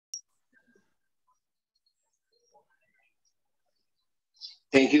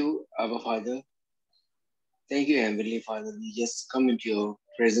Thank you, Abba Father. Thank you, Heavenly Father. We just come into your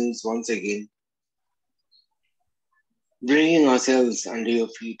presence once again, bringing ourselves under your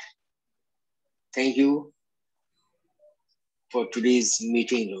feet. Thank you for today's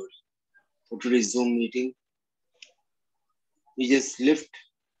meeting, Lord. For today's Zoom meeting, we just lift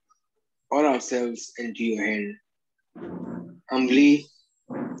all ourselves into your hand, humbly,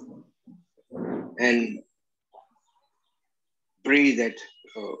 and pray that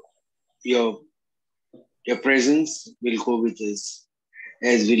uh, your your presence will go with us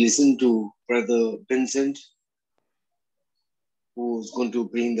as we listen to Brother Vincent, who's going to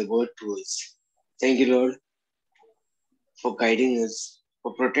bring the word to us. Thank you, Lord, for guiding us,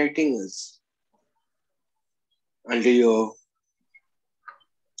 for protecting us under your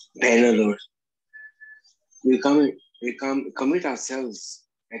banner, Lord. We commit ourselves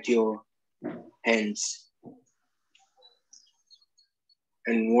at your hands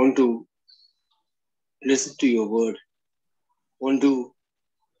and want to listen to your word, want to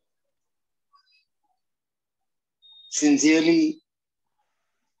sincerely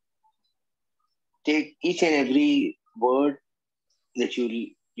take each and every word that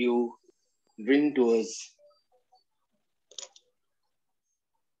you bring to us.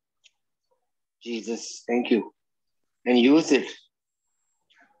 Jesus, thank you. And use it.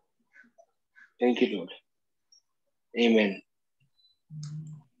 Thank you, Lord. Amen.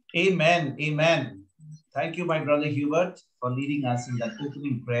 Amen. Amen. Thank you, my brother Hubert, for leading us in that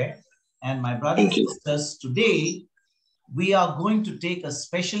opening prayer. And my brothers Thank and you. sisters, today we are going to take a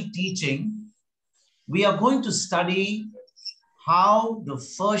special teaching. We are going to study how the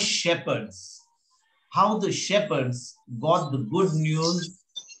first shepherds, how the shepherds got the good news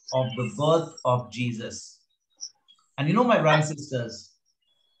of the birth of Jesus. And you know, my brothers and sisters,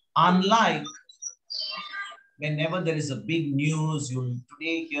 unlike whenever there is a big news, you'll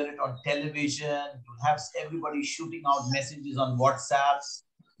today hear it on television, you'll have everybody shooting out messages on WhatsApp,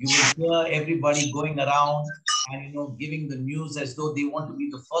 you will hear everybody going around and giving the news as though they want to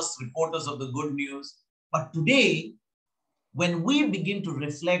be the first reporters of the good news. But today, when we begin to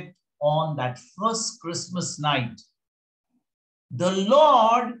reflect on that first Christmas night, the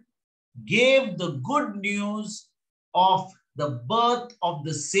Lord gave the good news of the birth of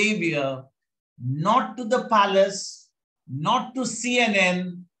the Savior not to the palace, not to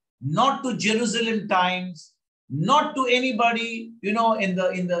CNN, not to Jerusalem Times, not to anybody, in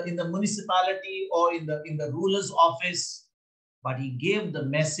the municipality or in the ruler's office, but he gave the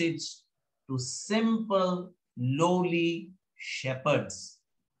message to simple, lowly shepherds.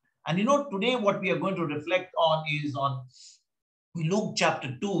 And today what we are going to reflect on is on Luke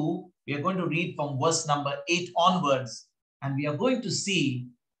chapter 2. We are going to read from verse number 8 onwards, and we are going to see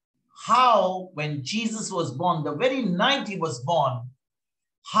how when Jesus was born, the very night he was born,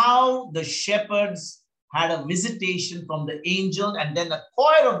 how the shepherds had a visitation from the angel, and then a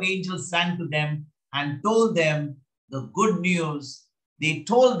choir of angels sang to them and told them the good news. They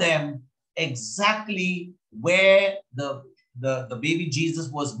told them exactly where the baby Jesus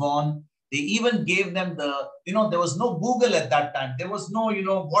was born. They even gave them there was no Google at that time. There was no,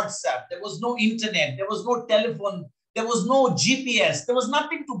 WhatsApp. There was no internet. There was no telephone. There was no GPS. There was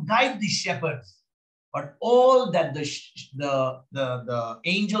nothing to guide the shepherds. But all that the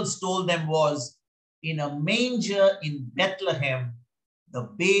angels told them was, in a manger in Bethlehem, the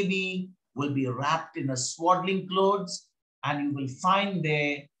baby will be wrapped in a swaddling clothes, and you will find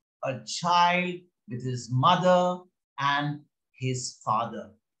there a child with his mother and his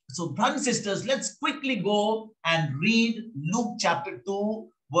father. So, brothers and sisters, let's quickly go and read Luke chapter 2,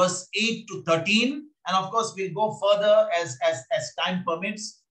 verse 8 to 13. And of course, we'll go further as time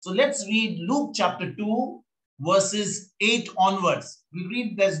permits. So let's read Luke chapter 2, verses 8 onwards. We'll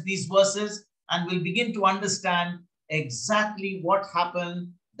read these verses and we'll begin to understand exactly what happened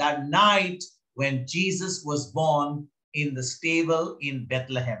that night when Jesus was born in the stable in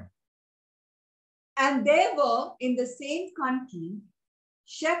Bethlehem. And there were in the same country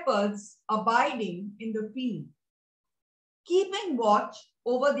shepherds abiding in the field, keeping watch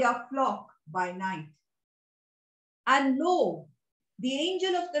over their flock by night. And lo, the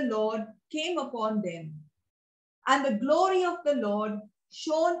angel of the Lord came upon them, and the glory of the Lord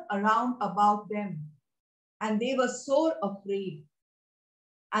shone around about them, and they were sore afraid.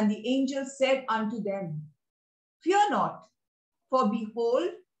 And the angel said unto them, Fear not, for behold,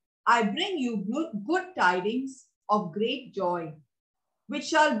 I bring you good tidings of great joy, which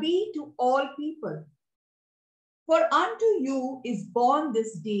shall be to all people. For unto you is born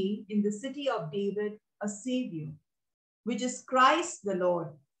this day in the city of David a Savior, which is Christ the Lord.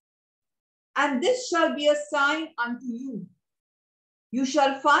 And this shall be a sign unto you. You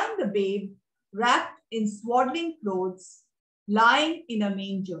shall find the babe wrapped in swaddling clothes, lying in a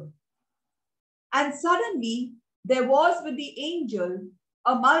manger. And suddenly there was with the angel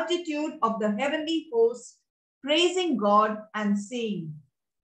a multitude of the heavenly host, praising God and saying,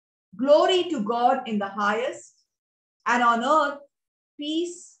 Glory to God in the highest, and on earth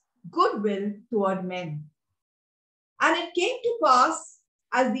peace, goodwill toward men. And it came to pass,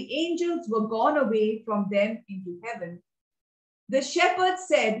 as the angels were gone away from them into heaven, the shepherds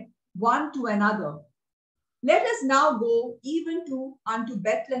said one to another, Let us now go even unto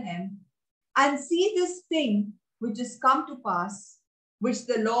Bethlehem, and see this thing which is come to pass, which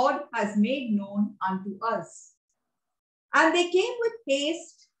the Lord has made known unto us. And they came with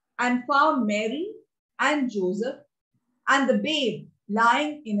haste and found Mary and Joseph and the babe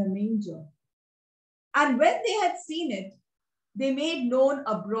lying in a manger. And when they had seen it, they made known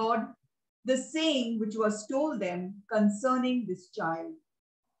abroad the saying which was told them concerning this child.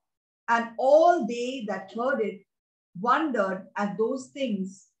 And all they that heard it wondered at those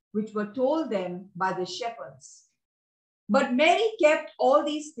things which were told them by the shepherds. But Mary kept all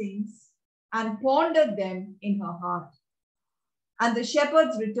these things and pondered them in her heart. And the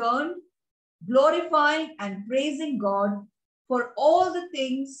shepherds returned, glorifying and praising God for all the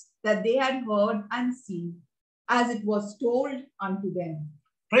things that they had heard and seen, as it was told unto them.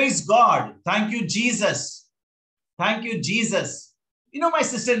 Praise God. Thank you, Jesus. Thank you, Jesus. You know, my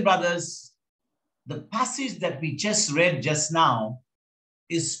sisters and brothers, the passage that we just read just now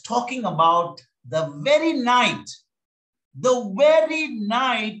is talking about the very night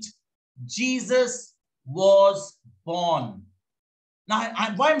Jesus was born. Now,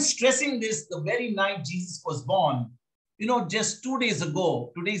 why I'm stressing this, the very night Jesus was born, you know, just 2 days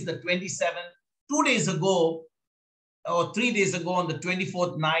ago, today is the 27th, 2 days ago, or 3 days ago on the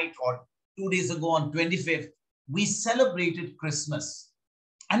 24th night, or 2 days ago on 25th, we celebrated Christmas.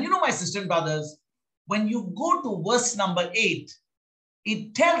 And you know, my sisters and brothers, when you go to verse number 8,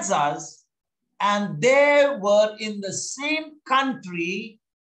 it tells us, and there were in the same country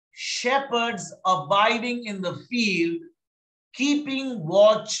shepherds abiding in the field, keeping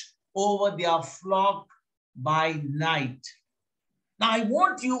watch over their flock by night. Now, I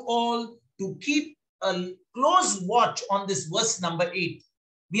want you all to keep a close watch on this verse number 8.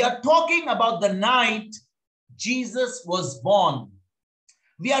 We are talking about the night Jesus was born.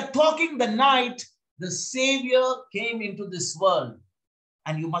 We are talking the night the Savior came into this world.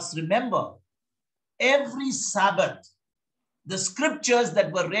 And you must remember, every Sabbath, the scriptures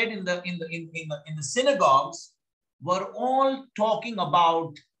that were read in the synagogues were all talking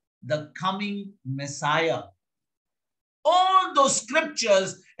about the coming Messiah. All those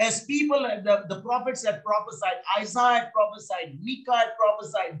scriptures, as people, the prophets had prophesied, Isaiah had prophesied, Micah had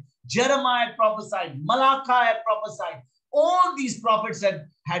prophesied, Jeremiah had prophesied, Malachi had prophesied. All these prophets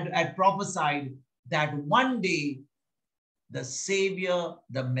had prophesied that one day the Savior,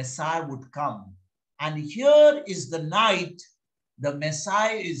 the Messiah would come. And here is the night the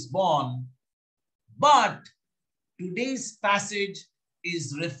Messiah is born. But today's passage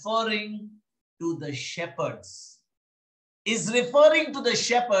is referring to the shepherds. Is referring to the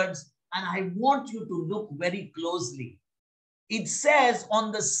shepherds, and I want you to look very closely. It says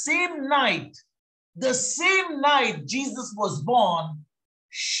on the same night Jesus was born,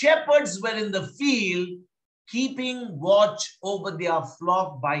 shepherds were in the field keeping watch over their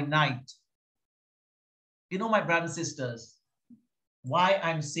flock by night. You know, my brothers and sisters, why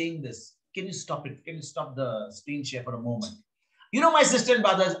I'm saying this. Can you stop it? Can you stop the screen share for a moment? You know, my sisters and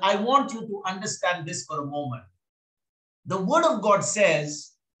brothers, I want you to understand this for a moment. The word of God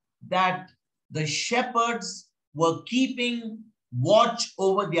says that the shepherds were keeping watch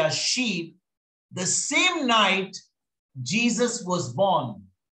over their sheep the same night Jesus was born.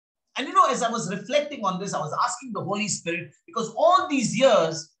 And you know, as I was reflecting on this, I was asking the Holy Spirit, because all these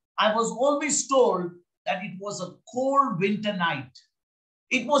years, I was always told that it was a cold winter night.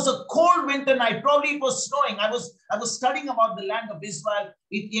 It was a cold winter night. Probably it was snowing. I was studying about the land of Israel.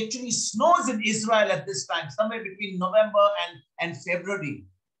 It actually snows in Israel at this time, somewhere between November and February.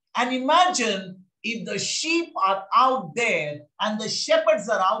 And imagine if the sheep are out there and the shepherds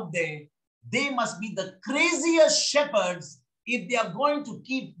are out there, they must be the craziest shepherds if they are going to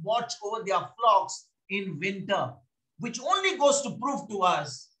keep watch over their flocks in winter, which only goes to prove to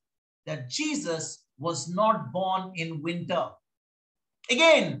us that Jesus was not born in winter.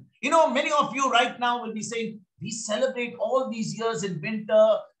 Again, you know, many of you right now will be saying, we celebrate all these years in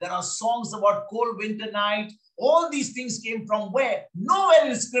winter. There are songs about cold winter night. All these things came from where? Nowhere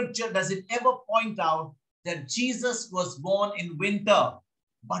in scripture does it ever point out that Jesus was born in winter.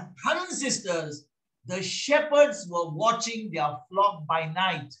 But brothers and sisters, the shepherds were watching their flock by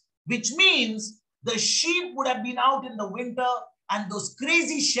night, which means the sheep would have been out in the winter and those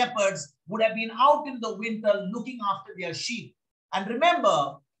crazy shepherds would have been out in the winter looking after their sheep. And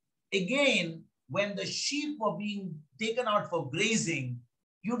remember, again, when the sheep were being taken out for grazing,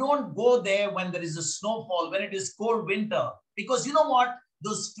 you don't go there when there is a snowfall, when it is cold winter, because you know what?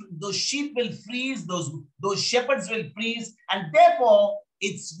 Those sheep will freeze, those shepherds will freeze, and therefore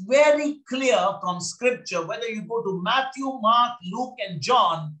it's very clear from scripture, whether you go to Matthew, Mark, Luke, and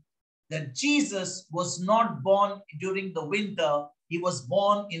John, that Jesus was not born during the winter. He was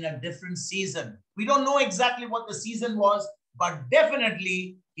born in a different season. We don't know exactly what the season was, but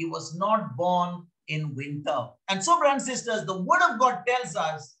definitely he was not born in winter. And so, brothers and sisters, the word of God tells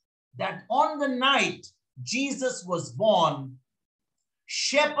us that on the night Jesus was born,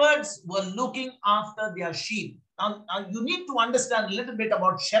 shepherds were looking after their sheep. Now, you need to understand a little bit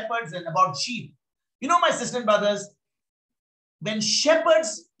about shepherds and about sheep. You know, my sisters and brothers, when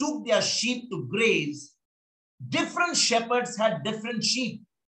shepherds took their sheep to graze, different shepherds had different sheep.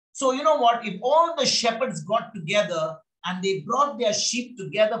 So you know what? If all the shepherds got together and they brought their sheep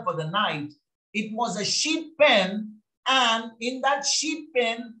together for the night, it was a sheep pen, and in that sheep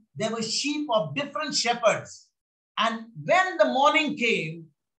pen, there were sheep of different shepherds. And when the morning came,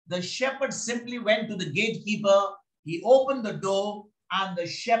 the shepherd simply went to the gatekeeper, he opened the door, and the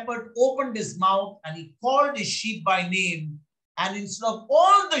shepherd opened his mouth and he called his sheep by name. And instead of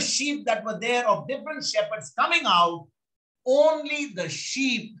all the sheep that were there of different shepherds coming out, only the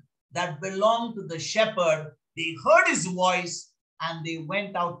sheep that belonged to the shepherd, they heard his voice and they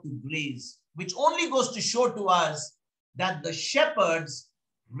went out to graze, which only goes to show to us that the shepherds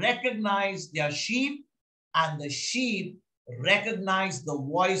recognize their sheep and the sheep recognize the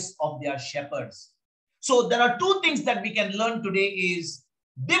voice of their shepherds. So there are two things that we can learn today is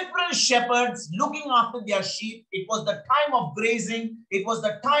different shepherds looking after their sheep. It was the time of grazing. It was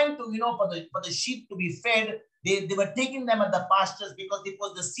the time to, for the sheep to be fed. They were taking them at the pastures because it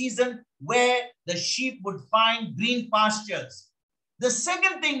was the season where the sheep would find green pastures. The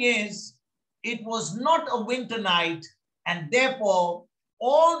second thing is, it was not a winter night, and therefore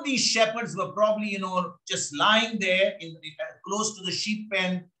all these shepherds were probably, just lying there close to the sheep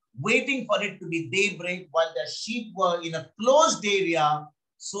pen, waiting for it to be daybreak while their sheep were in a closed area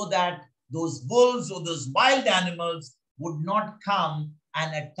so that those wolves or those wild animals would not come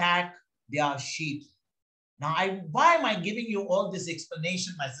and attack their sheep. Now, why am I giving you all this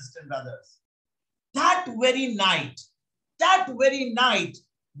explanation, my sisters and brothers? That very night,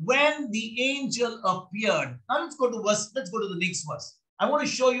 when the angel appeared. Now let's go to the next verse. I want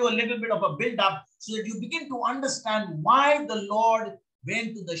to show you a little bit of a build-up so that you begin to understand why the Lord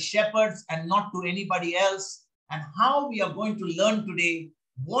went to the shepherds and not to anybody else, and how we are going to learn today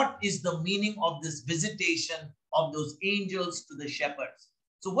what is the meaning of this visitation of those angels to the shepherds.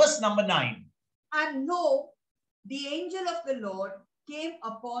 So verse number 9. And lo, the angel of the Lord came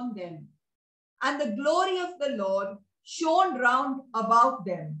upon them, and the glory of the Lord shone round about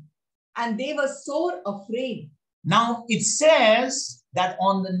them, and they were sore afraid. Now it says that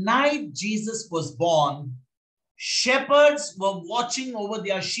on the night Jesus was born, shepherds were watching over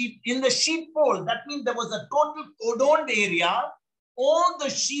their sheep in the sheepfold. That means there was a total cordoned area. All the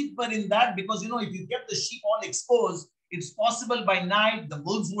sheep were in that because, if you kept the sheep all exposed, it's possible by night the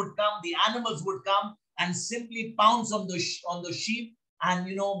wolves would come, the animals would come and simply pounce on the sheep, and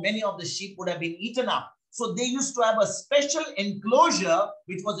many of the sheep would have been eaten up. So they used to have a special enclosure,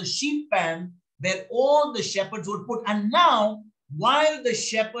 which was a sheep pen, where all the shepherds would put. And now, while the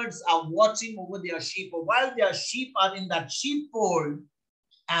shepherds are watching over their sheep, or while their sheep are in that sheepfold,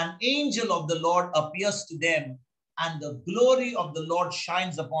 an angel of the Lord appears to them, and the glory of the Lord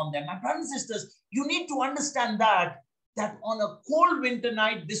shines upon them. My brothers and sisters, you need to understand that on a cold winter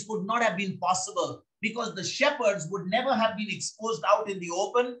night, this would not have been possible, because the shepherds would never have been exposed out in the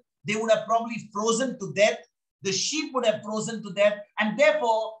open. They would have probably frozen to death. The sheep would have frozen to death. And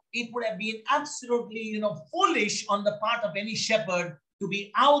therefore, it would have been absolutely, foolish on the part of any shepherd to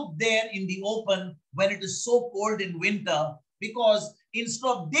be out there in the open when it is so cold in winter, because instead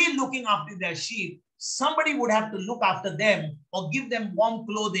of they looking after their sheep, somebody would have to look after them or give them warm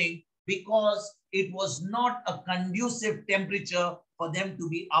clothing, because it was not a conducive temperature for them to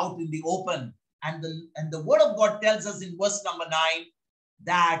be out in the open. And the word of God tells us in verse number 9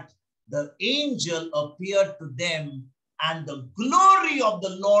 that the angel appeared to them, and the glory of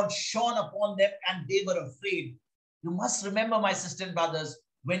the Lord shone upon them, and they were afraid. You must remember, my sisters and brothers,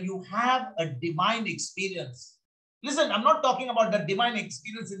 when you have a divine experience, listen, I'm not talking about the divine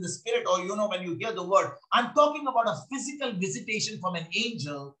experience in the spirit or, when you hear the word. I'm talking about a physical visitation from an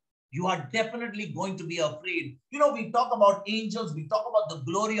angel. you are definitely going to be afraid. You know, we talk about angels, we talk about the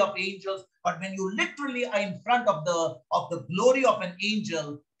glory of angels, but when you literally are in front of the glory of an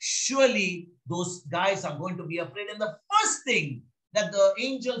angel, surely those guys are going to be afraid. And the first thing that the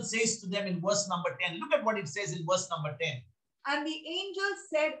angel says to them in verse number 10, look at what it says in verse number 10. And the angel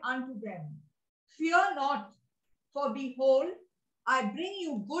said unto them, Fear not, for behold, I bring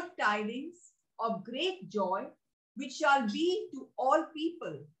you good tidings of great joy, which shall be to all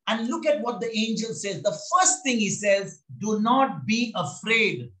people. And look at what the angel says. The first thing he says, do not be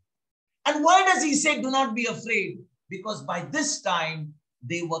afraid. And why does he say, do not be afraid? Because by this time,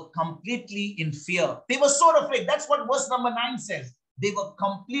 they were completely in fear. They were so afraid. That's what verse number 9 says. They were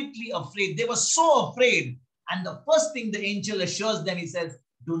completely afraid. They were so afraid. And the first thing the angel assures them, he says,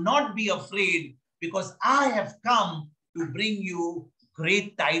 do not be afraid, because I have come to bring you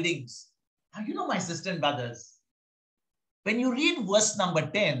great tidings. Now, you know, my sister and brothers, when you read verse number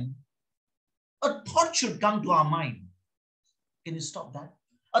 10, a thought should come to our mind. Can you stop that?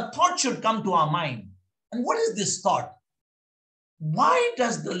 A thought should come to our mind. And what is this thought? Why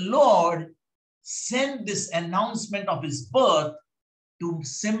does the Lord send this announcement of his birth to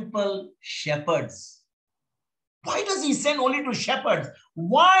simple shepherds? Why does he send only to shepherds?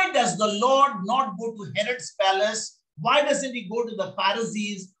 Why does the Lord not go to Herod's palace? Why doesn't he go to the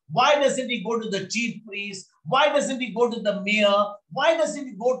Pharisees? Why doesn't he go to the chief priests? Why doesn't he go to the mayor? Why doesn't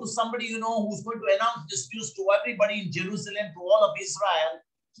he go to somebody, you know, who's going to announce this news to everybody in Jerusalem, to all of Israel?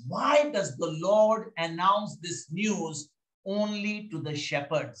 Why does the Lord announce this news only to the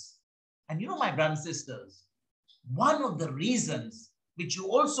shepherds? And you know, my brothers and sisters, one of the reasons which you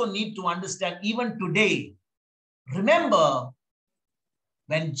also need to understand even today, remember,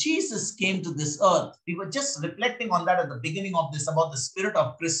 when Jesus came to this earth, we were just reflecting on that at the beginning of this about the spirit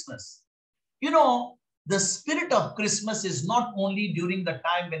of Christmas. You know, the spirit of Christmas is not only during the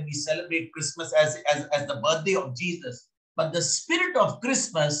time when we celebrate Christmas as the birthday of Jesus, but the spirit of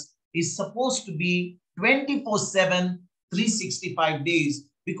Christmas is supposed to be 24/7, 365 days,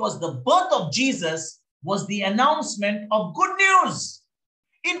 because the birth of Jesus was the announcement of good news.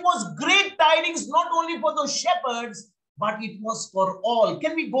 It was great tidings, not only for those shepherds, but it was for all.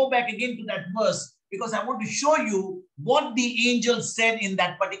 Can we go back again to that verse? Because I want to show you what the angels said in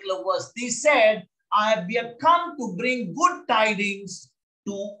that particular verse. They said, we have come to bring good tidings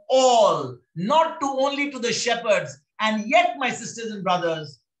to all, not to only to the shepherds. And yet, my sisters and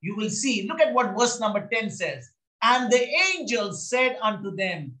brothers, you will see, look at what verse number 10 says. And the angel said unto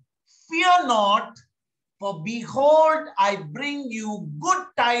them, Fear not, for behold, I bring you good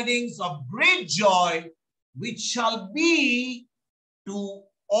tidings of great joy, which shall be to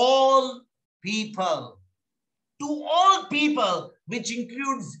all people. To all people, which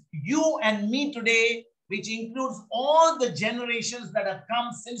includes you and me today, which includes all the generations that have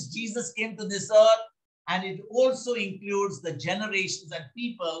come since Jesus came to this earth. And it also includes the generations and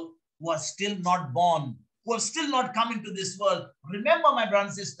people who are still not born, who have still not come into this world. Remember, my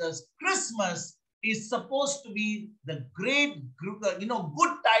brothers and sisters, Christmas is supposed to be the great,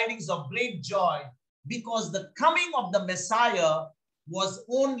 good tidings of great joy, because the coming of the Messiah was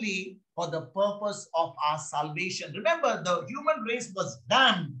only for the purpose of our salvation. Remember, the human race was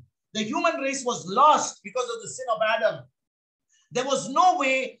damned. The human race was lost because of the sin of Adam. There was no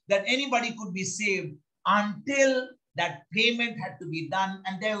way that anybody could be saved until that payment had to be done.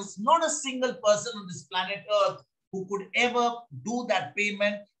 And there was not a single person on this planet Earth who could ever do that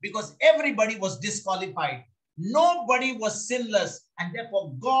payment, because everybody was disqualified. Nobody was sinless. And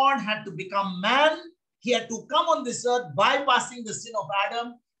therefore, God had to become man. He had to come on this earth, bypassing the sin of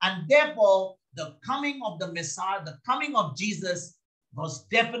Adam. And therefore, the coming of the Messiah, the coming of Jesus was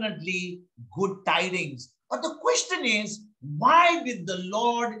definitely good tidings. But the question is, why did the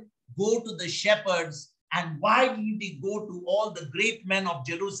Lord go to the shepherds? And why didn't he go to all the great men of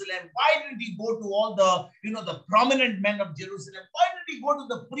Jerusalem? Why didn't he go to all the prominent men of Jerusalem? Why didn't he go to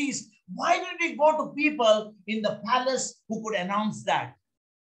the priests? Why didn't he go to people in the palace who could announce that?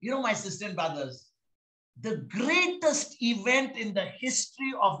 You know, my sisters and brothers, the greatest event in the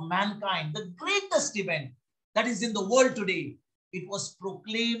history of mankind, the greatest event that is in the world today, it was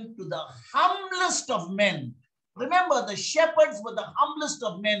proclaimed to the humblest of men. Remember, the shepherds were the humblest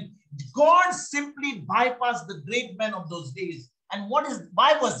of men. God simply bypassed the great men of those days. And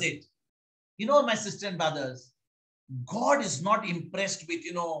why was it? You know, my sisters and brothers, God is not impressed with,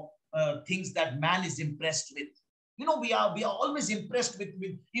 things that man is impressed with. You know, we are always impressed with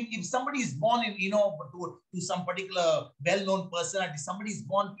if somebody is born in, to some particular well-known person, if somebody is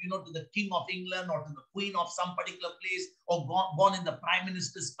born, to the King of England or to the Queen of some particular place, or born in the Prime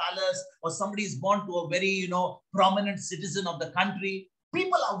Minister's palace, or somebody is born to a very, prominent citizen of the country.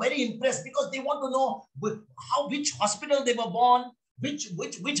 People are very impressed because they want to know which hospital they were born,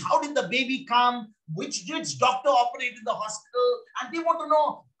 how did the baby come, which doctor operated the hospital, and they want to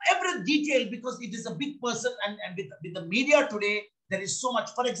know every detail because it is a big person. And with the media today, there is so much.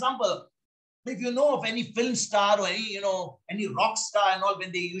 For example, if you know of any film star or any rock star and all,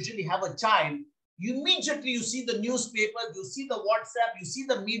 when they usually have a child, immediately you see the newspaper, you see the WhatsApp, you see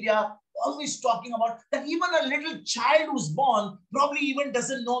the media always talking about that. Even a little child who's born probably even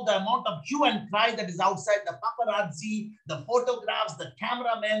doesn't know the amount of hue and cry that is outside. The paparazzi, the photographs, the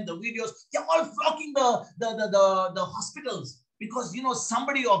cameramen, the videos, they're all flocking the hospitals because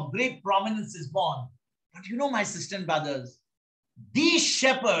somebody of great prominence is born. But my sister and brothers, these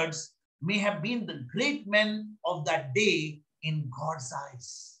shepherds may have been the great men of that day in God's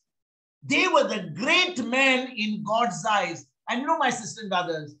eyes. They were the great men in God's eyes. And my sister and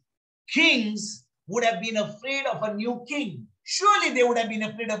brothers, kings would have been afraid of a new king. Surely they would have been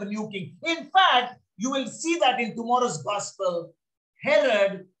afraid of a new king. In fact, you will see that in tomorrow's gospel.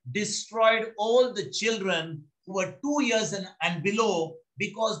 Herod destroyed all the children who were 2 years and below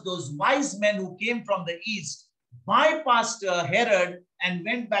because those wise men who came from the east bypassed Herod and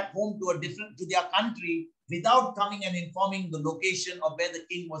went back home to their country without coming and informing the location of where the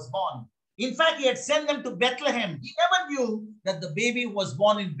king was born. In fact, he had sent them to Bethlehem. He never knew that the baby who was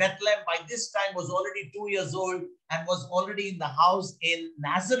born in Bethlehem by this time was already 2 years old and was already in the house in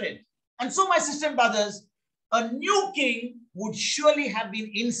Nazareth. And so, my sister and brothers, a new king would surely have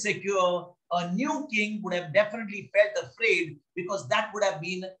been insecure. A new king would have definitely felt afraid because that would have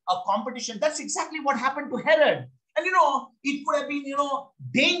been a competition. That's exactly what happened to Herod. And it could have been,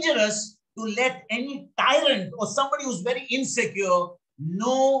 dangerous to let any tyrant or somebody who's very insecure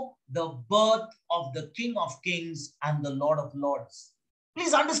know the birth of the King of Kings and the Lord of Lords.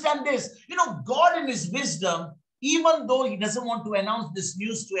 Please understand this. God in his wisdom, even though he doesn't want to announce this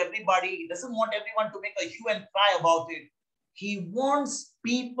news to everybody, he doesn't want everyone to make a hue and cry about it. He wants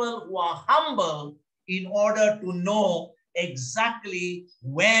people who are humble in order to know exactly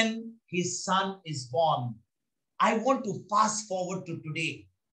when his son is born. I want to fast forward to today.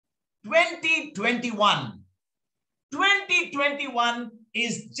 2021. 2021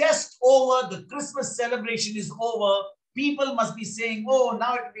 is just over. The Christmas celebration is over. People must be saying, oh,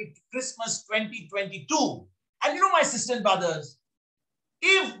 now it will be Christmas 2022. And my sister and brothers,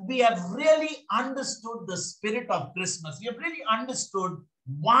 if we have really understood the spirit of Christmas, we have really understood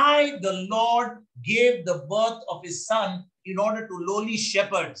why the Lord gave the birth of his son in order to lowly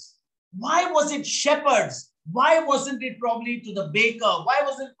shepherds. Why was it shepherds? Why wasn't it probably to the baker? Why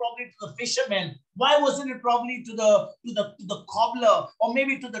wasn't it probably to the fisherman? Why wasn't it probably to the cobbler, or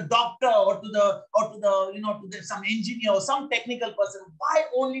maybe to the doctor, or to some engineer or some technical person? Why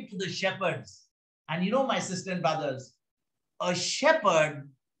only to the shepherds? And my sister and brothers, a shepherd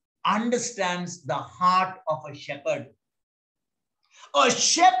understands the heart of a shepherd. A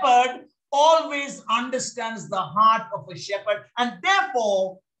shepherd always understands the heart of a shepherd, and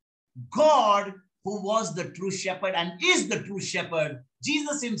therefore God, who was the true shepherd and is the true shepherd,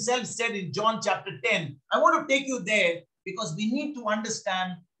 Jesus himself said in John chapter 10, I want to take you there because we need to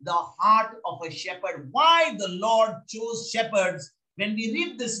understand the heart of a shepherd, why the Lord chose shepherds. When we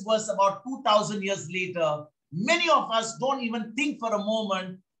read this verse about 2,000 years later, many of us don't even think for a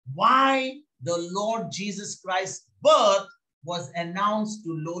moment why the Lord Jesus Christ's birth was announced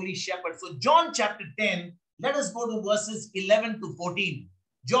to lowly shepherds. So John chapter 10, let us go to verses 11 to 14.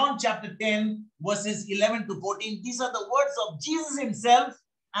 John chapter 10, verses 11 to 14. These are the words of Jesus himself.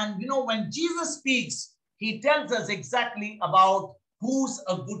 And when Jesus speaks, he tells us exactly about who's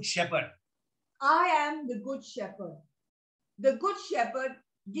a good shepherd. I am the good shepherd. The good shepherd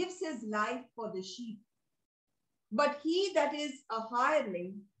gives his life for the sheep. But he that is a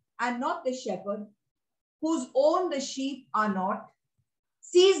hireling and not the shepherd, whose own the sheep are not,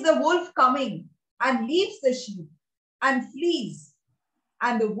 sees the wolf coming and leaves the sheep and flees.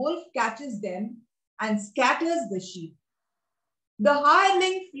 And the wolf catches them and scatters the sheep. The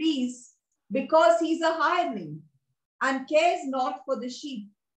hireling flees because he's a hireling and cares not for the sheep.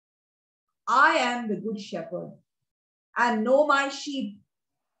 I am the good shepherd and know my sheep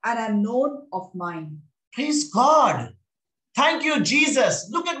and am known of mine. Praise God. Thank you, Jesus.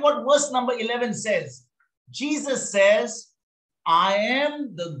 Look at what verse number 11 says. Jesus says, I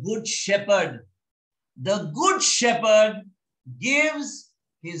am the good shepherd. The good shepherd gives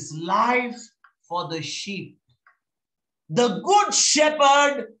his life for the sheep. The good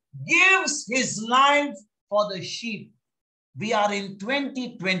shepherd gives his life for the sheep. We are in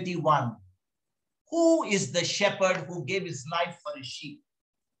 2021. Who is the shepherd who gave his life for the sheep?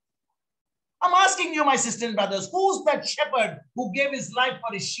 I'm asking you, my sisters and brothers, who's that shepherd who gave his life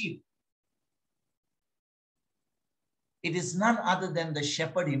for his sheep? It is none other than the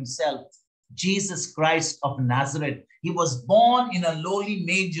shepherd himself, Jesus Christ of Nazareth. He was born in a lowly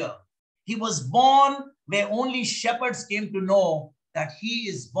manger. He was born where only shepherds came to know that he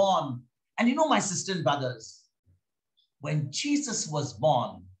is born. And you know, my sisters and brothers, when Jesus was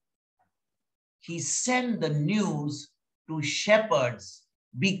born, he sent the news to shepherds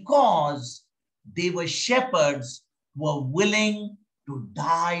because they were shepherds who were willing to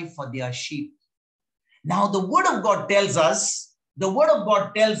die for their sheep. Now, the word of God tells us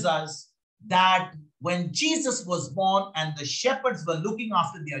that when Jesus was born and the shepherds were looking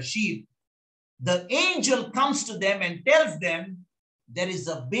after their sheep, the angel comes to them and tells them there is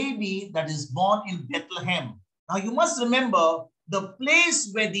a baby that is born in Bethlehem. Now, you must remember the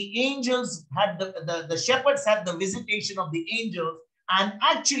place where the angels had the shepherds had the visitation of the angels, and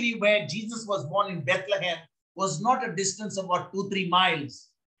actually where Jesus was born in Bethlehem was not a distance of about 2-3 miles.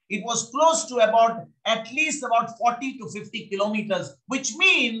 It was close to at least about 40 to 50 kilometers, which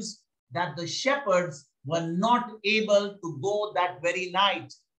means that the shepherds were not able to go that very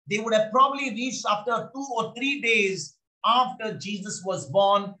night. They would have probably reached after 2 or 3 days after Jesus was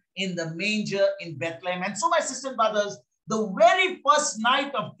born in the manger in Bethlehem. And so, my sisters and brothers, the very first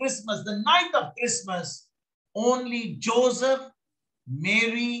night of Christmas, the night of Christmas, only Joseph,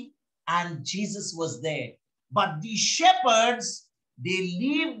 Mary, and Jesus was there. But the shepherds, they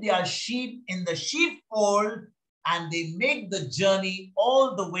leave their sheep in the sheepfold and they make the journey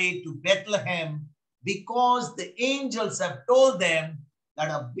all the way to Bethlehem because the angels have told them that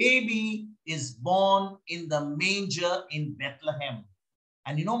a baby is born in the manger in Bethlehem.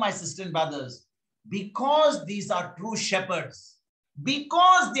 And you know, my sisters and brothers, because these are true shepherds,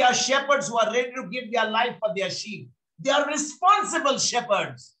 because they are shepherds who are ready to give their life for their sheep, they are responsible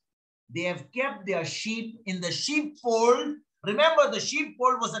shepherds. They have kept their sheep in the sheepfold. Remember, the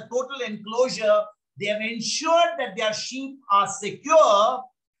sheepfold was a total enclosure. They have ensured that their sheep are secure.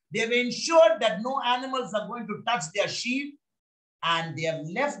 They have ensured that no animals are going to touch their sheep. And they have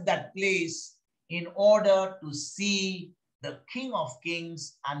left that place in order to see the King of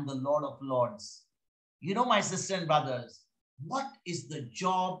Kings and the Lord of Lords. You know, my sisters and brothers, what is the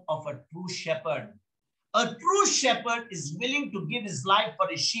job of a true shepherd? A true shepherd is willing to give his life for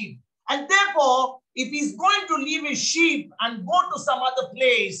his sheep. And therefore, if he's going to leave his sheep and go to some other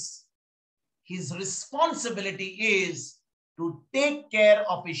place, his responsibility is to take care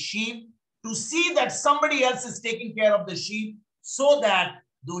of his sheep, to see that somebody else is taking care of the sheep so that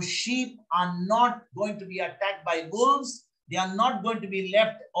those sheep are not going to be attacked by wolves. They are not going to be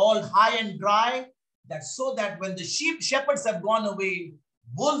left all high and dry. That's so that when the shepherds have gone away,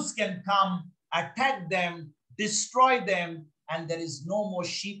 wolves can come, attack them, destroy them, and there is no more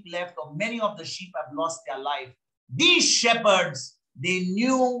sheep left, or many of the sheep have lost their life. These shepherds, they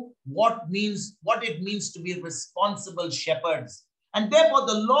knew what it means to be responsible shepherds. And therefore,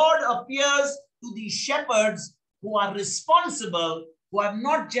 the Lord appears to these shepherds who are responsible, who have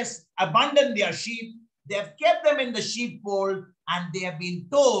not just abandoned their sheep, they have kept them in the sheepfold, and they have been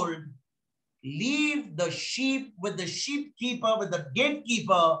told, leave the sheep with the sheepkeeper, with the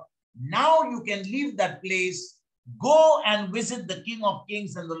gatekeeper. Now you can leave that place. Go and visit the King of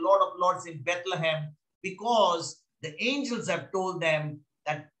Kings and the Lord of Lords in Bethlehem, because the angels have told them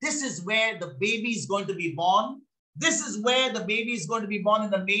that this is where the baby is going to be born. This is where the baby is going to be born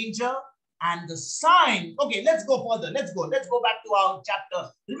in the manger. And the sign, okay, let's go further. Let's go back to our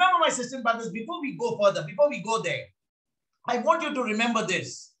chapter. Remember, my sisters and brothers, before we go further, before we go there, I want you to remember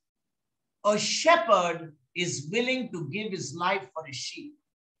this. A shepherd is willing to give his life for his sheep.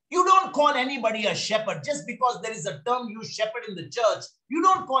 You don't call anybody a shepherd just because there is a term used shepherd in the church. You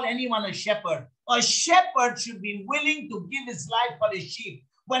don't call anyone a shepherd. A shepherd should be willing to give his life for his sheep.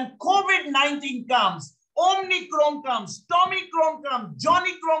 When COVID-19 comes, Omicron comes, Tommy Chrome comes,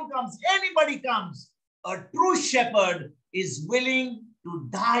 Johnny Chrome comes, anybody comes, a true shepherd is willing to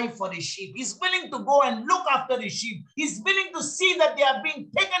die for his sheep. He's willing to go and look after his sheep. He's willing to see that they are being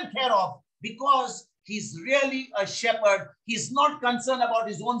taken care of because he's really a shepherd. He's not concerned about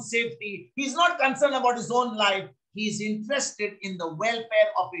his own safety. He's not concerned about his own life. He's interested in the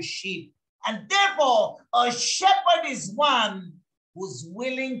welfare of his sheep. And therefore, a shepherd is one who's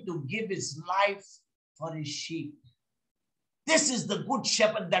willing to give his life for his sheep. This is the good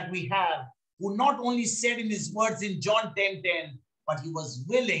shepherd that we have, who not only said in his words in John 10:10, but he was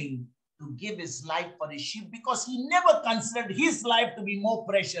willing to give his life for his sheep because he never considered his life to be more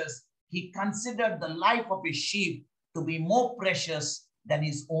precious. He considered the life of his sheep to be more precious than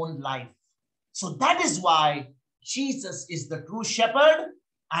his own life. So that is why Jesus is the true shepherd,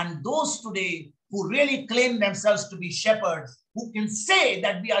 And those today who really claim themselves to be shepherds, who can say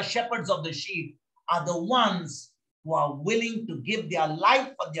that we are shepherds of the sheep, are the ones who are willing to give their life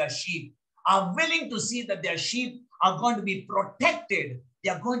for their sheep, are willing to see that their sheep are going to be protected. They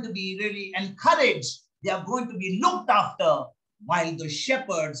are going to be really encouraged. They are going to be looked after, while the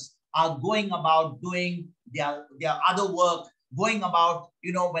shepherds are going about doing their other work, going about,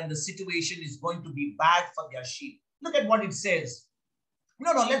 when the situation is going to be bad for their sheep. Look at what it says.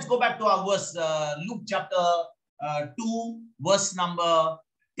 No, let's go back to our verse, Luke chapter 2, verse number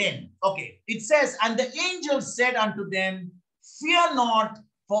 10. Okay, it says, and the angel said unto them, fear not,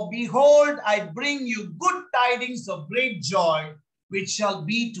 for behold, I bring you good tidings of great joy, which shall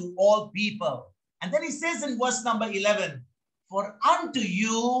be to all people. And then he says in verse number 11, for unto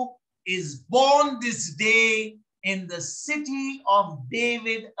you is born this day in the city of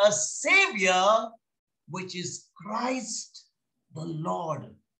David a Savior, which is Christ the Lord.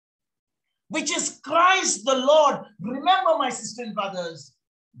 Which is Christ the Lord. Remember, my sisters and brothers,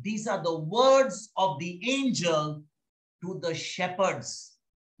 these are the words of the angel to the shepherds.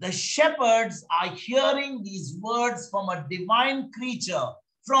 The shepherds are hearing these words from a divine creature,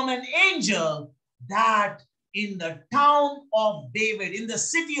 from an angel, that in the town of David, in the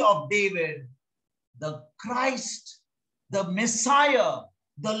city of David, the Christ, the Messiah,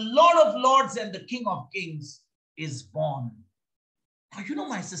 the Lord of Lords and the King of Kings is born. Now,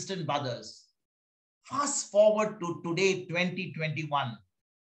 my sisters and brothers, fast forward to today, 2021.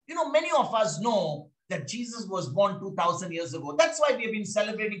 Many of us know that Jesus was born 2,000 years ago. That's why we have been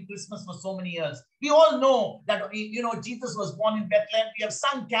celebrating Christmas for so many years. We all know that, Jesus was born in Bethlehem. We have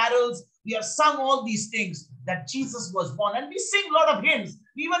sung carols. We have sung all these things that Jesus was born. And we sing a lot of hymns.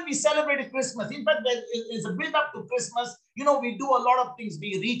 Even we celebrated Christmas. In fact, there is a build up to Christmas. We do a lot of things.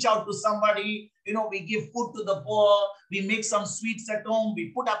 We reach out to somebody. We give food to the poor. We make some sweets at home.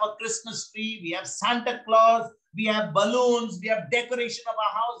 We put up a Christmas tree. We have Santa Claus. We have balloons. We have decoration of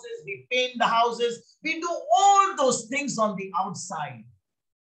our houses. We paint the houses. We do all those things on the outside.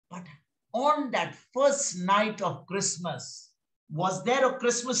 But on that first night of Christmas, was there a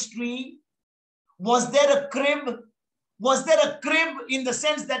Christmas tree? Was there a crib? Was there a crib in the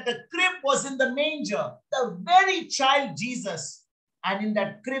sense that the crib was in the manger, the very child Jesus? And in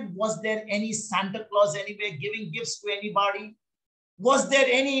that crib, was there any Santa Claus anywhere giving gifts to anybody? Was there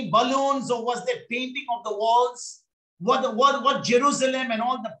any balloons, or was there painting of the walls? What Jerusalem and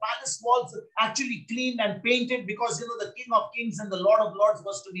all the palace walls actually cleaned and painted because, the King of Kings and the Lord of Lords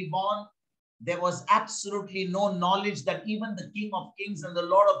was to be born? There was absolutely no knowledge that even the King of Kings and the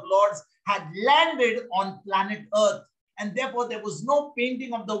Lord of Lords had landed on planet Earth. And therefore, there was no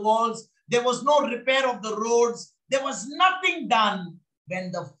painting of the walls. There was no repair of the roads. There was nothing done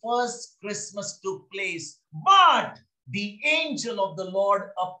when the first Christmas took place. But the angel of the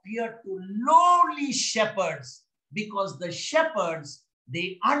Lord appeared to lowly shepherds, because the shepherds,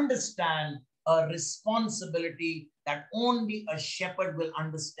 they understand a responsibility that only a shepherd will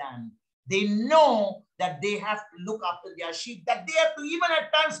understand. They know that they have to look after their sheep, that they have to even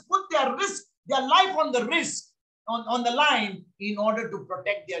at times put their life on the risk, on the line, in order to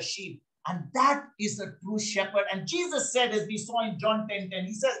protect their sheep. And that is a true shepherd. And Jesus said, as we saw in John 10:10,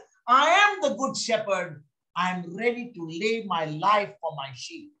 he says, I am the good shepherd. I am ready to lay my life for my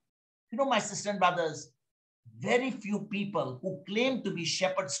sheep. My sisters and brothers, very few people who claim to be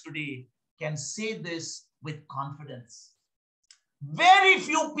shepherds today can say this with confidence. Very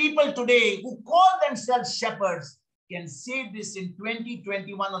few people today who call themselves shepherds can say this in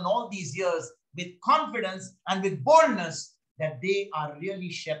 2021 and all these years with confidence and with boldness that they are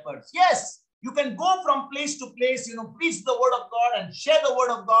really shepherds. Yes, you can go from place to place, preach the word of God and share the word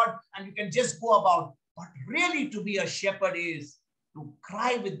of God, and you can just go about. But really, to be a shepherd is to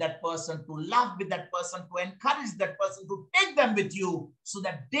cry with that person, to laugh with that person, to encourage that person, to take them with you so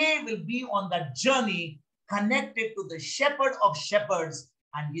that they will be on that journey connected to the shepherd of shepherds,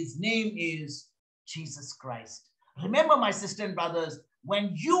 and his name is Jesus Christ. Remember, my sisters and brothers,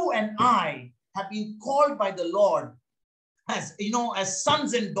 when you and I have been called by the Lord as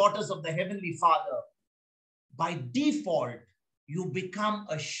sons and daughters of the Heavenly Father, by default, you become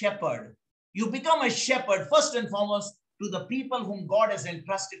a shepherd. You become a shepherd first and foremost to the people whom God has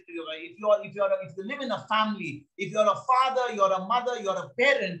entrusted to you. If you live in a family, if you're a father, you're a mother, you're a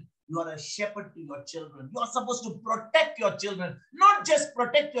parent, you are a shepherd to your children. You are supposed to protect your children, not just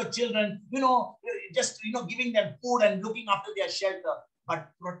protect your children, giving them food and looking after their shelter, but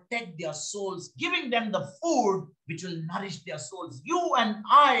protect their souls, giving them the food which will nourish their souls. You and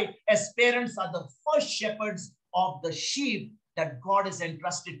I, as parents, are the first shepherds of the sheep that God has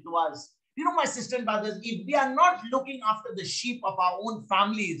entrusted to us. You know, my sisters and brothers, if we are not looking after the sheep of our own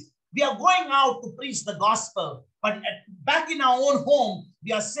families, we are going out to preach the gospel, but back in our own home,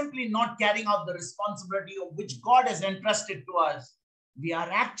 we are simply not carrying out the responsibility of which God has entrusted to us. We are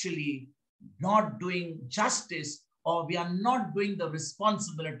actually not doing justice, or we are not doing the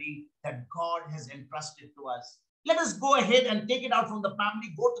responsibility that God has entrusted to us. Let us go ahead and take it out from the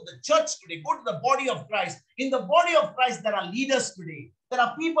family, go to the church today, go to the body of Christ. In the body of Christ, there are leaders today. There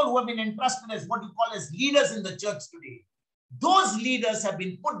are people who have been entrusted as what you call as leaders in the church today. Those leaders have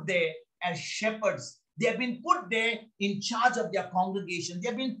been put there as shepherds. They have been put there in charge of their congregation. They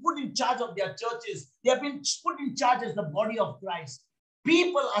have been put in charge of their churches. They have been put in charge as the body of Christ.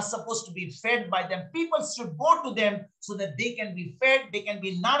 People are supposed to be fed by them. People should go to them so that they can be fed, they can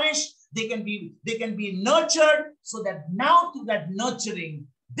be nourished, they can be nurtured, so that now through that nurturing,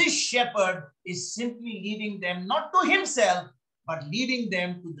 this shepherd is simply leading them not to himself, but leading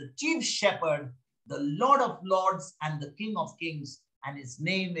them to the chief shepherd, the Lord of Lords and the King of Kings, and his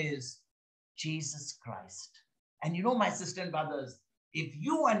name is Jesus Christ. And you know, my sisters and brothers, if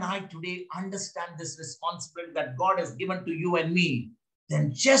you and I today understand this responsibility that God has given to you and me,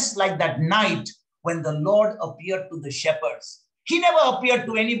 then just like that night when the Lord appeared to the shepherds, he never appeared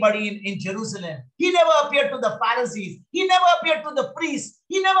to anybody in Jerusalem. He never appeared to the Pharisees. He never appeared to the priests.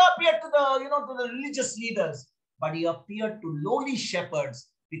 He never appeared to the religious leaders. But he appeared to lowly shepherds,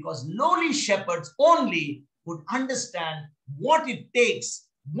 because lowly shepherds only would understand what it takes,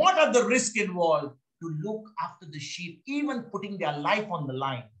 what are the risks involved to look after the sheep, even putting their life on the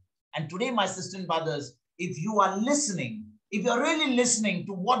line. And today, my sisters and brothers, if you are listening, if you're really listening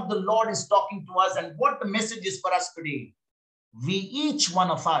to what the Lord is talking to us and what the message is for us today, we, each one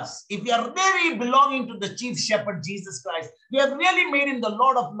of us, if we are really belonging to the chief shepherd, Jesus Christ, we have really made him the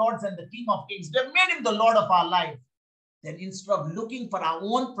Lord of Lords and the King of Kings. We have made him the Lord of our life. Then instead of looking for our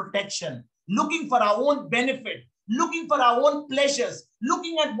own protection, looking for our own benefit, looking for our own pleasures,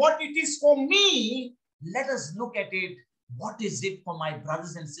 looking at what it is for me, let us look at it. What is it for my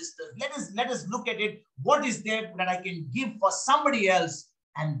brothers and sisters? Let us look at it. What is there that I can give for somebody else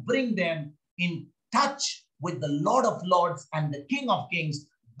and bring them in touch with the Lord of Lords and the King of Kings?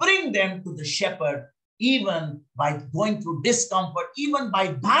 Bring them to the shepherd, even by going through discomfort, even by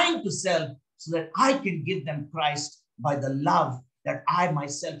dying to self, so that I can give them Christ by the love that I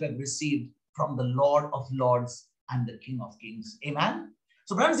myself have received from the Lord of Lords and the King of Kings. Amen.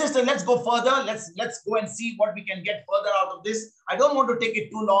 So, brothers and sisters, let's go further. Let's go and see what we can get further out of this. I don't want to take it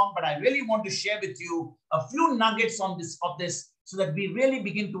too long, but I really want to share with you a few nuggets on this so that we really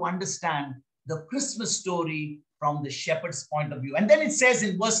begin to understand the Christmas story from the shepherd's point of view. And then it says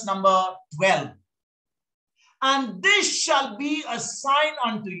in verse number 12, and this shall be a sign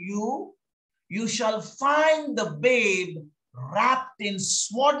unto you. You shall find the babe wrapped in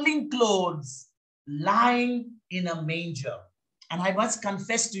swaddling clothes, lying in a manger. And I must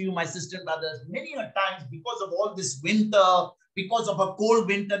confess to you, my sisters and brothers, many a times, because of all this winter, because of a cold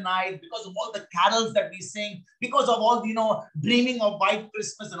winter night, because of all the carols that we sing, because of all, dreaming of white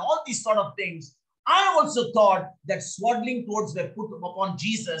Christmas and all these sort of things, I also thought that swaddling clothes were put upon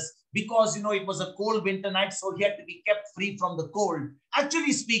Jesus because, it was a cold winter night, so he had to be kept free from the cold.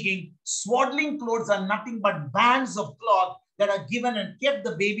 Actually speaking, swaddling clothes are nothing but bands of cloth that are given and kept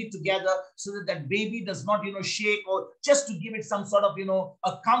the baby together so that that baby does not, shake, or just to give it some sort of,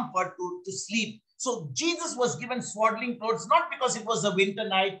 a comfort to sleep. So Jesus was given swaddling clothes, not because it was a winter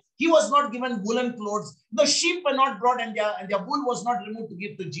night. He was not given woolen clothes. The sheep were not brought and their wool was not removed to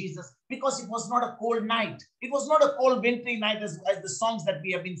give to Jesus because it was not a cold night. It was not a cold wintry night as the songs that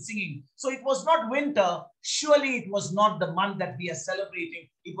we have been singing. So it was not winter. Surely it was not the month that we are celebrating.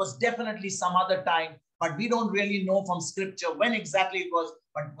 It was definitely some other time. But we don't really know from scripture when exactly it was,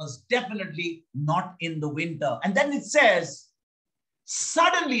 but it was definitely not in the winter. And then it says,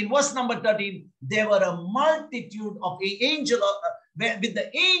 suddenly in verse number 13, there were a multitude of with the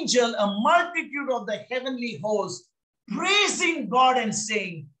angel, a multitude of the heavenly host, praising God and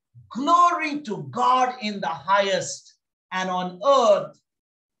saying, glory to God in the highest, and on earth,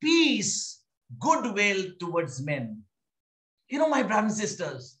 peace, goodwill towards men. My brothers and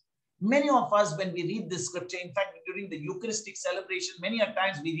sisters, many of us, when we read this scripture, in fact, during the Eucharistic celebration, many a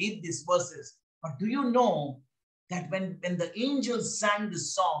times we read these verses. But do you know that when the angels sang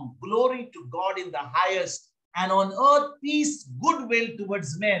this song, glory to God in the highest, and on earth peace, goodwill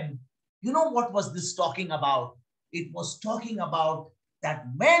towards men, what was this talking about? It was talking about that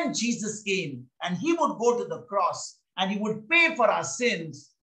when Jesus came and he would go to the cross and he would pay for our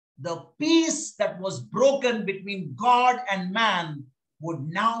sins, the peace that was broken between God and man would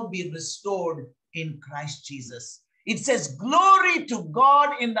now be restored in Christ Jesus. It says, glory to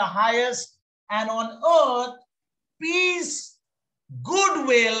God in the highest, and on earth, peace,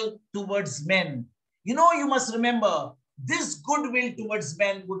 goodwill towards men. You know, you must remember, this goodwill towards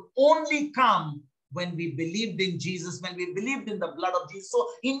men would only come when we believed in Jesus, when we believed in the blood of Jesus. So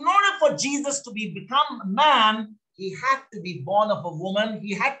in order for Jesus to become man, he had to be born of a woman.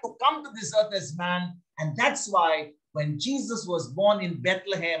 He had to come to this earth as man. And that's why when Jesus was born in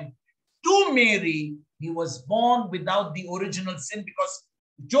Bethlehem to Mary, he was born without the original sin, because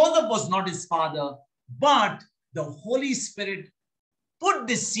Joseph was not his father, but the Holy Spirit put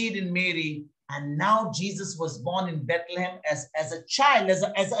this seed in Mary, and now Jesus was born in Bethlehem as a child,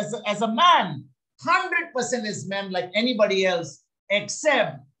 as a man, 100% as man like anybody else,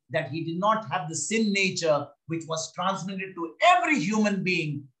 except that he did not have the sin nature which was transmitted to every human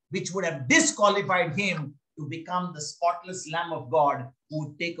being, which would have disqualified him to become the spotless Lamb of God who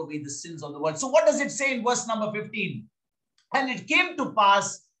would take away the sins of the world. So what does it say in verse number 15? And it came to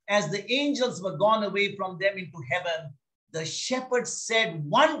pass, as the angels were gone away from them into heaven, the shepherds said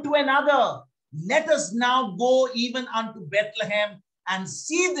one to another, let us now go even unto Bethlehem and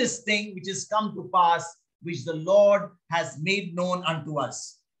see this thing which is come to pass, which the Lord has made known unto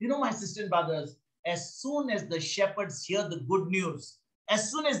us. You know, my sisters and brothers, as soon as the shepherds hear the good news,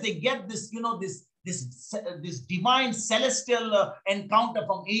 as soon as they get this, you know, this divine celestial encounter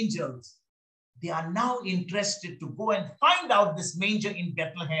from angels, they are now interested to go and find out this manger in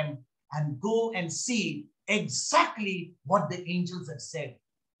Bethlehem and go and see exactly what the angels have said.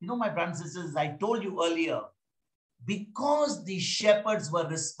 You know, my brothers and sisters, I told you earlier, because the shepherds were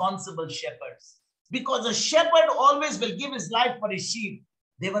responsible shepherds, because a shepherd always will give his life for his sheep,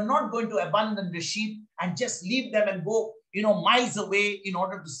 they were not going to abandon the sheep and just leave them and go, you know, miles away in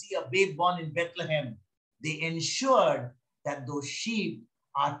order to see a babe born in Bethlehem. They ensured that those sheep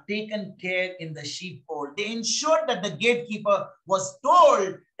are taken care in the sheepfold. They ensured that the gatekeeper was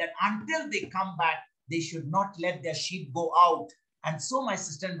told that until they come back, they should not let their sheep go out. And so, my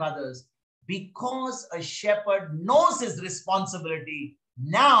sisters and brothers, because a shepherd knows his responsibility,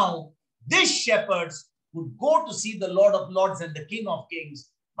 now these shepherds would go to see the Lord of Lords and the King of Kings,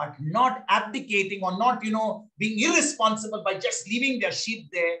 but not abdicating or not, you know, being irresponsible by just leaving their sheep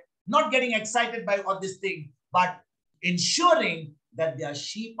there, not getting excited by all this thing, but ensuring that their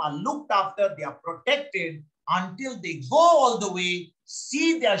sheep are looked after, they are protected until they go all the way,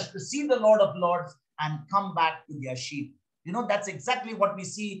 see the Lord of Lords and come back to their sheep. You know, that's exactly what we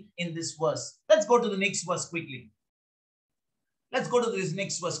see in this verse. Let's go to the next verse quickly. Let's go to this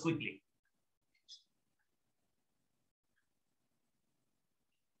next verse quickly.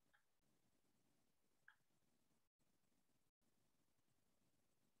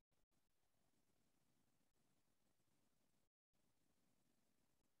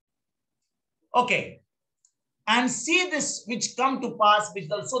 Okay. And see this which come to pass, which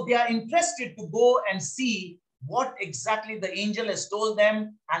so they are interested to go and see what exactly the angel has told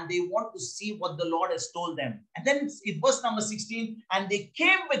them, and they want to see what the Lord has told them. And then in verse number 16, and they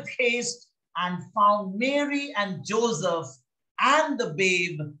came with haste and found Mary and Joseph and the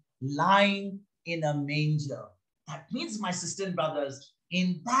babe lying in a manger. That means, my sisters and brothers,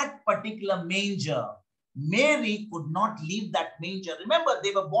 in that particular manger, Mary could not leave that manger. Remember,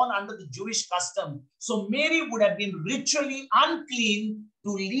 they were born under the Jewish custom. So Mary would have been ritually unclean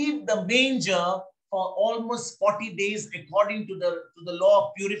to leave the manger for almost 40 days according to the law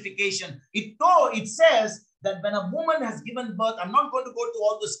of purification. It says that when a woman has given birth, I'm not going to go to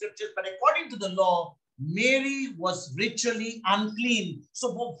all the scriptures, but according to the law, Mary was ritually unclean.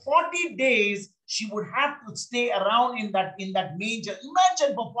 So for 40 days, she would have to stay around in that manger.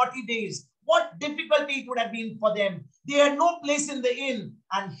 Imagine for 40 days. What difficulty it would have been for them. They had no place in the inn.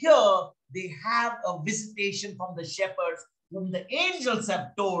 And here they have a visitation from the shepherds whom the angels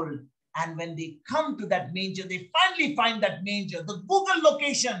have told. And when they come to that manger, they finally find that manger, the Google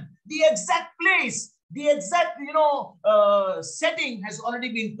location, the exact place, the exact, setting has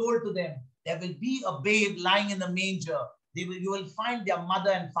already been told to them. There will be a babe lying in the manger. You will find their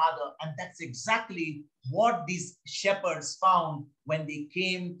mother and father. And that's exactly what these shepherds found when they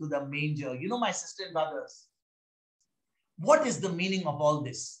came to the manger. You know, my sisters and brothers, what is the meaning of all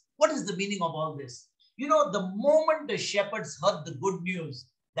this? What is the meaning of all this? You know, the moment the shepherds heard the good news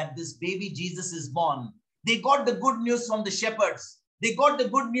that this baby Jesus is born, they got the good news from the shepherds. They got the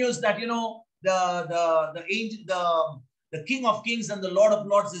good news that, you know, the angel, the King of Kings and the Lord of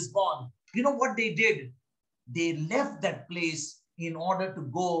Lords is born. You know what they did? They left that place in order to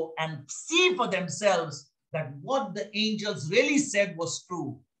go and see for themselves that what the angels really said was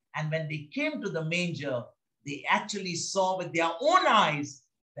true. And when they came to the manger, they actually saw with their own eyes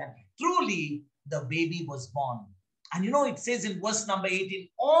that truly the baby was born. And it says in verse number 18,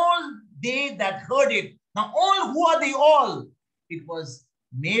 all they that heard it. Now, all, who are they all? It was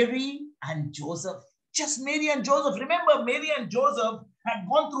Mary and Joseph. Just Mary and Joseph. Remember, Mary and Joseph had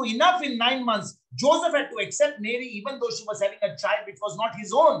gone through enough in 9 months. Joseph had to accept Mary even though she was having a child which was not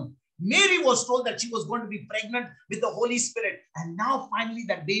his own. Mary was told that she was going to be pregnant with the Holy Spirit. And now finally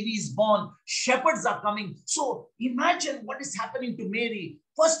that baby is born. Shepherds are coming. So imagine what is happening to Mary.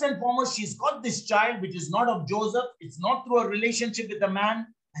 First and foremost, she's got this child which is not of Joseph. It's not through a relationship with a man.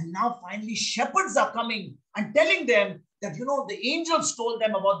 And now finally shepherds are coming and telling them that, the angels told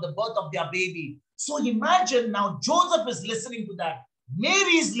them about the birth of their baby. So imagine now Joseph is listening to that.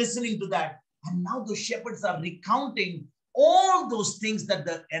 Mary is listening to that. And now the shepherds are recounting all those things that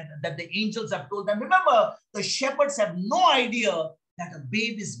the angels have told them. Remember, the shepherds have no idea that a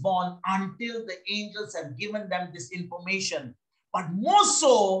baby is born until the angels have given them this information. But more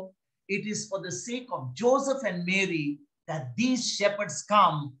so, it is for the sake of Joseph and Mary that these shepherds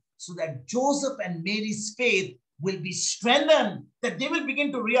come, so that Joseph and Mary's faith will be strengthened, that they will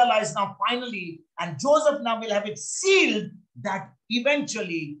begin to realize now finally, and Joseph now will have it sealed that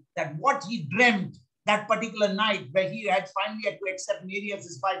eventually that what he dreamt that particular night where he had finally had to accept Mary as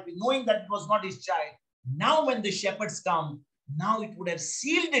his wife, knowing that it was not his child. Now when the shepherds come, now it would have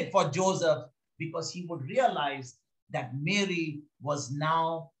sealed it for Joseph, because he would realize that Mary was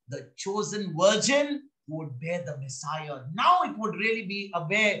now the chosen virgin who would bear the Messiah. Now it would really be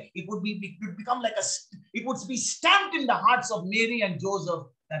aware, it would become like it would be stamped in the hearts of Mary and Joseph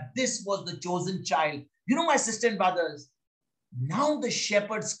that this was the chosen child. My sister and brothers, now the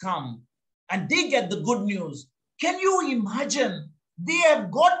shepherds come and they get the good news. Can you imagine? They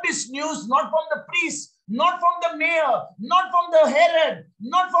have got this news not from the priest, not from the mayor, not from the Herod,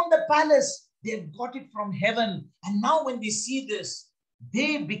 not from the palace. They have got it from heaven. And now when they see this,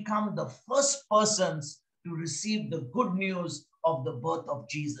 they become the first persons to receive the good news of the birth of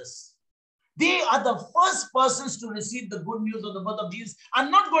Jesus. They are the first persons to receive the good news of the birth of Jesus. I'm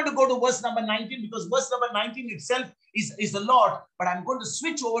not going to go to verse number 19 because verse number 19 itself is a lot, but I'm going to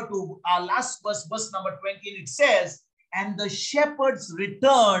switch over to our last verse, verse number 20, and it says, and the shepherds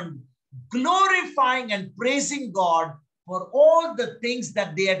returned, glorifying and praising God for all the things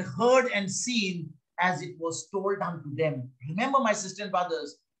that they had heard and seen as it was told unto them. Remember, my sisters and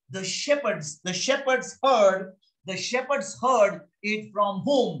brothers, the shepherds heard it from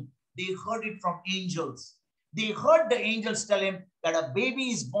whom? They heard it from angels. They heard the angels tell him that a baby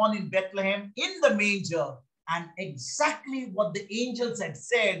is born in Bethlehem in the manger, and exactly what the angels had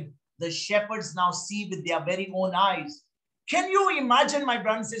said, the shepherds now see with their very own eyes. Can you imagine, my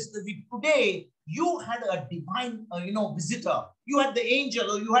brothers and sisters, if today you had a divine, visitor, you had the angel,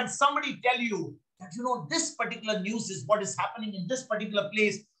 or you had somebody tell you that, this particular news is what is happening in this particular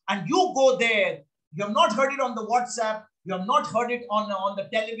place, and you go there, you have not heard it on the WhatsApp, you have not heard it on the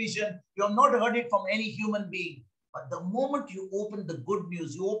television, you have not heard it from any human being. But the moment you opened the good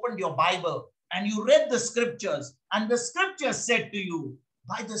news, you opened your Bible and you read the scriptures, and the scriptures said to you,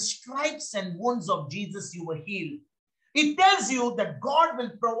 by the stripes and wounds of Jesus, you were healed. It tells you that God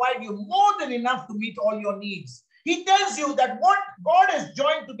will provide you more than enough to meet all your needs. He tells you that what God has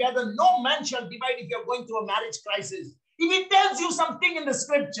joined together, no man shall divide if you're going through a marriage crisis. If he tells you something in the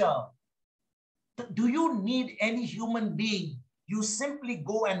scripture, do you need any human being? You simply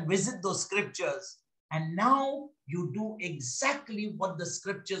go and visit those scriptures, and now you do exactly what the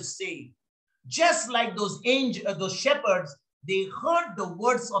scriptures say. Just like those shepherds, they heard the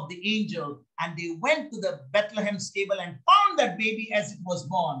words of the angel, and they went to the Bethlehem stable and found that baby as it was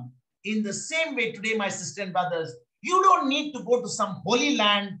born. In the same way today, my sisters and brothers, you don't need to go to some holy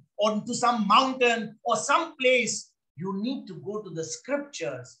land or to some mountain or some place. You need to go to the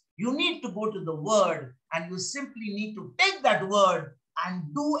scriptures. You need to go to the word, and you simply need to take that word and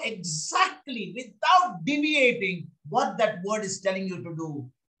do exactly, without deviating, what that word is telling you to do.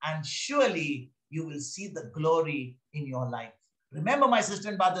 And surely you will see the glory in your life. Remember, my sisters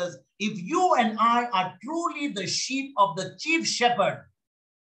and brothers, if you and I are truly the sheep of the chief shepherd,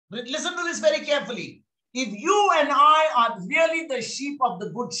 listen to this very carefully. If you and I are really the sheep of the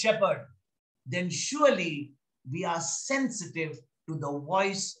good shepherd, then surely we are sensitive to the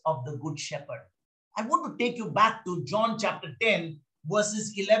voice of the good shepherd. I want to take you back to John chapter 10,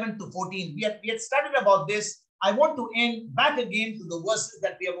 verses 11 to 14. We had studied about this. I want to end back again to the verses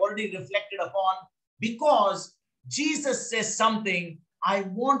that we have already reflected upon, because Jesus says something. I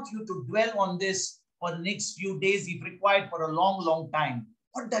want you to dwell on this for the next few days, if required, for a long, long time.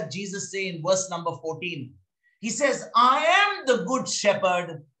 What does Jesus say in verse number 14? He says, I am the good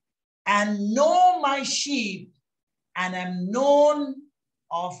shepherd and know my sheep and am known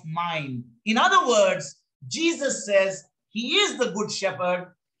of mine. In other words, Jesus says he is the good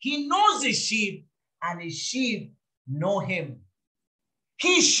shepherd. He knows his sheep and his sheep know him.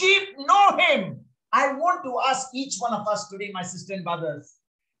 His sheep know him. I want to ask each one of us today, my sisters and brothers,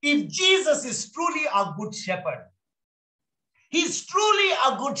 if Jesus is truly a good shepherd, he's truly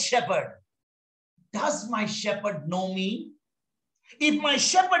a good shepherd, does my shepherd know me? If my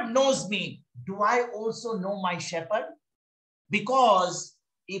shepherd knows me, do I also know my shepherd? Because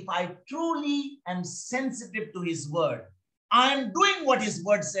if I truly am sensitive to his word, I am doing what his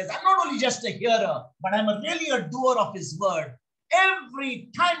word says. I'm not only just a hearer, but I'm really a doer of his word. Every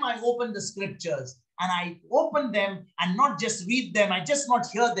time I open the scriptures and I open them and not just read them, I just not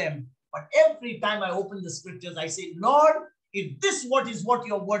hear them, but every time I open the scriptures, I say, Lord, if this is what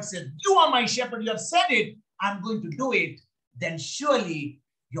your word says, you are my shepherd, you have said it, I'm going to do it, then surely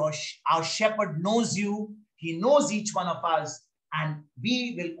our shepherd knows you, he knows each one of us, and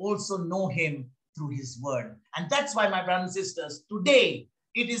we will also know him through his word. And that's why, my brothers and sisters, today,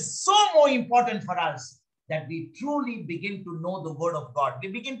 it is so more important for us that we truly begin to know the word of God. We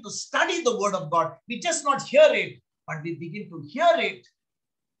begin to study the word of God. We just not hear it, but we begin to hear it,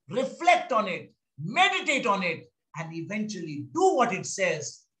 reflect on it, meditate on it, and eventually do what it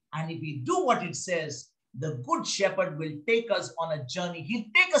says. And if we do what it says, the good shepherd will take us on a journey. He'll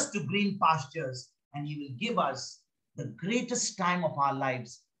take us to green pastures, and he will give us the greatest time of our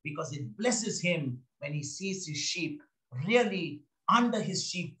lives, because it blesses him when he sees his sheep really under his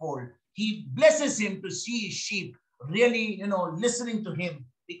sheepfold. He blesses him to see his sheep really, listening to him,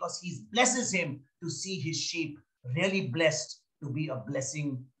 because he blesses him to see his sheep really blessed to be a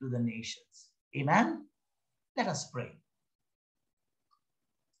blessing to the nations. Amen. Let us pray.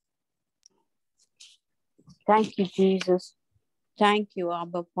 Thank you, Jesus. Thank you,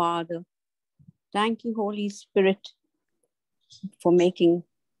 Abba Father. Thank you, Holy Spirit, for making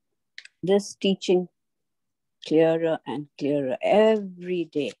this teaching clearer and clearer. Every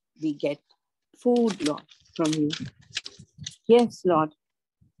day we get food, Lord, from you. Yes, Lord.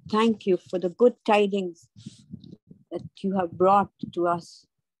 Thank you for the good tidings that you have brought to us.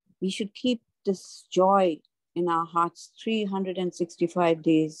 We should keep this joy in our hearts 365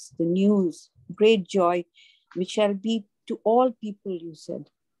 days, the news, great joy, which shall be to all people, you said.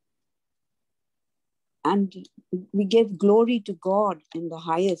 And we give glory to God in the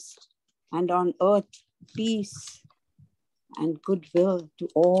highest, and on earth, peace and goodwill to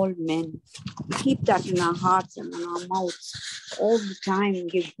all men. We keep that in our hearts and in our mouths all the time and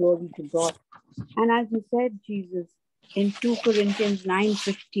give glory to God. And as you said, Jesus, in 2 Corinthians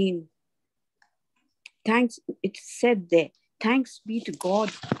 9:15, thanks, it said there, thanks be to God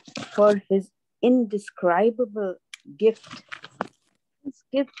for his indescribable gift. This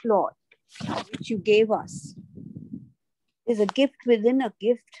gift, Lord, which you gave us, is a gift within a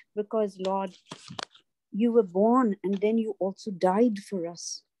gift, because, Lord, you were born and then you also died for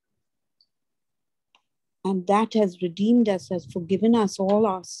us. And that has redeemed us, has forgiven us all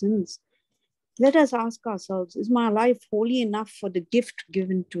our sins. Let us ask ourselves, is my life holy enough for the gift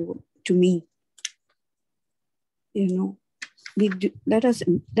given to me? Let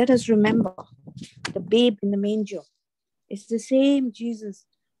us remember the babe in the manger. It's the same Jesus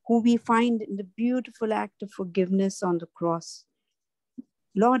who we find in the beautiful act of forgiveness on the cross.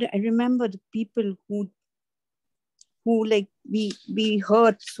 Lord, I remember the people who like we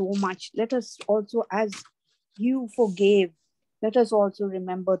hurt so much. Let us also, as you forgave, let us also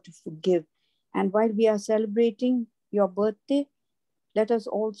remember to forgive. And while we are celebrating your birthday, let us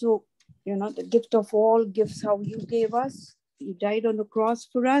also, the gift of all gifts, how you gave us, you died on the cross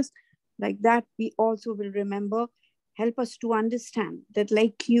for us. Like that, we also will remember. Help us to understand that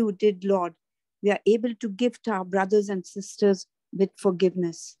like you did, Lord, we are able to gift our brothers and sisters with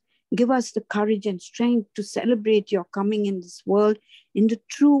forgiveness. Give us the courage and strength to celebrate your coming in this world in the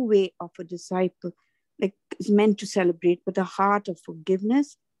true way of a disciple, like is meant to celebrate, with a heart of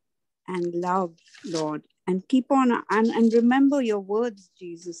forgiveness and love, Lord. And keep on, and remember your words,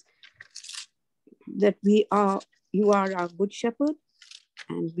 Jesus, that you are our good shepherd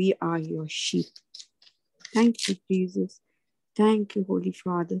and we are your sheep. Thank you, Jesus. Thank you, Holy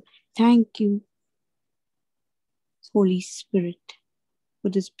Father. Thank you, Holy Spirit, for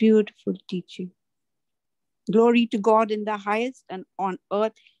this beautiful teaching. Glory to God in the highest, and on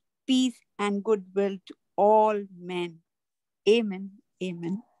earth, peace and goodwill to all men. Amen,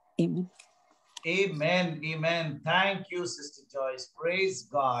 amen, amen. Amen, amen. Thank you, Sister Joyce. Praise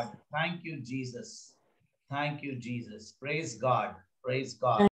God. Thank you, Jesus. Thank you, Jesus. Praise God. Praise God.